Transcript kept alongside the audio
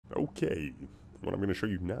Okay, what I'm going to show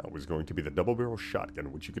you now is going to be the double barrel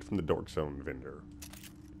shotgun, which you get from the Dark Zone vendor.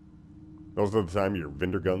 Most of the time, your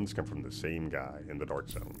vendor guns come from the same guy in the Dark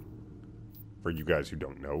Zone. For you guys who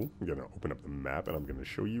don't know, I'm going to open up the map and I'm going to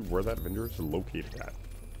show you where that vendor is located at.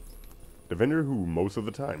 The vendor who most of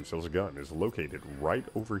the time sells a gun is located right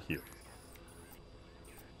over here.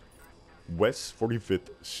 West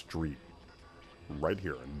 45th Street. Right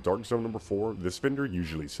here in Dark Zone number 4, this vendor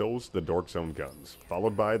usually sells the Dark Zone guns,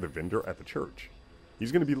 followed by the vendor at the church.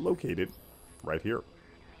 He's going to be located right here.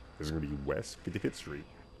 This is going to be West 55th Street.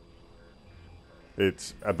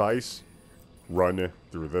 It's advice, run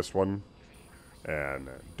through this one, and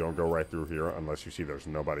don't go right through here unless you see there's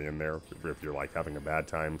nobody in there. If you're like having a bad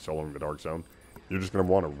time soloing the Dark Zone, you're just going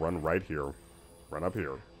to want to run right here, run up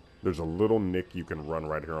here. There's a little nick you can run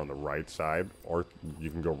right here on the right side, or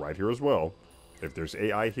you can go right here as well. If there's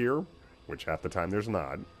AI here, which half the time there's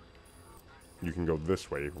not, you can go this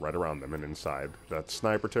way, right around them and inside. That's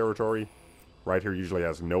sniper territory. Right here usually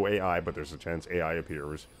has no AI, but there's a chance AI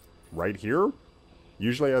appears. Right here,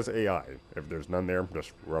 usually has AI. If there's none there,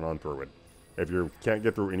 just run on through it. If you can't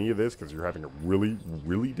get through any of this because you're having a really,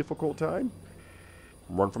 really difficult time,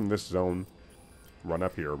 run from this zone, run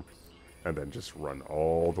up here, and then just run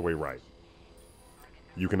all the way right.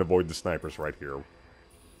 You can avoid the snipers right here.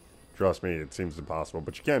 Trust me, it seems impossible,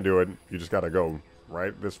 but you can't do it. You just gotta go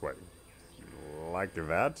right this way. Like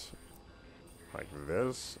that. Like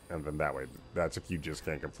this. And then that way. That's if you just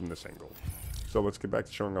can't come from this angle. So let's get back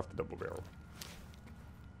to showing off the double barrel.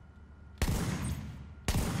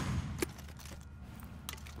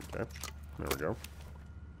 Okay. There we go.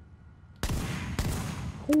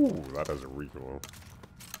 Ooh, that has a recoil.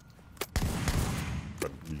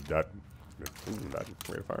 But that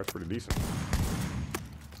rate of fire is pretty decent.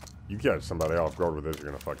 You catch somebody off guard with this, you're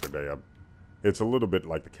gonna fuck their day up. It's a little bit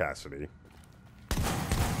like the Cassidy.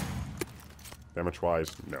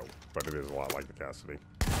 Damage-wise, no. But it is a lot like the Cassidy.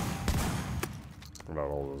 Without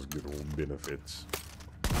all those good old benefits.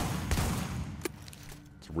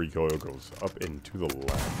 Its recoil goes up and to the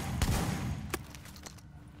left.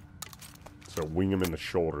 So wing him in the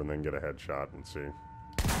shoulder and then get a headshot and see.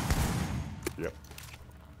 Yep.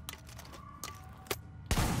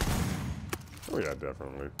 Oh yeah,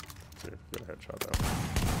 definitely. See if you get a headshot though.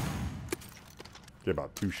 Get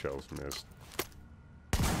about 2 shells missed.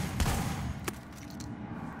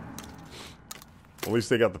 At least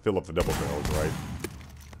they got to fill up the double barrels, right?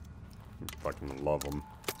 Fucking love them.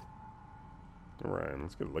 Alright,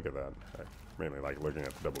 let's get a look at that. I mainly like looking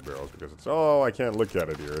at the double barrels because it's... Oh, I can't look at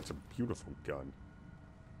it here. It's a beautiful gun.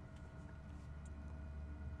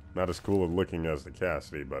 Not as cool looking as the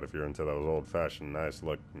Cassidy, but if you're into those old-fashioned,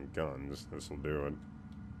 nice-looking guns, this will do it.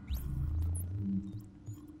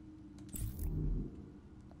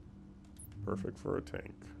 Perfect for a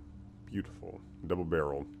tank. Beautiful. Double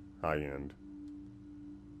barrel. High end.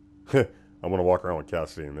 I want to walk around with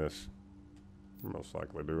Cassidy in this. Most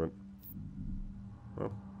likely do it.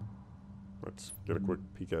 Well, let's get a quick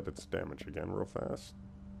peek at its damage again real fast.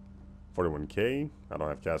 41k. I don't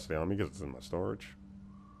have Cassidy on me because it's in my storage.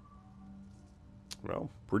 Well,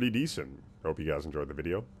 pretty decent. Hope you guys enjoyed the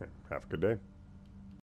video, and have a good day.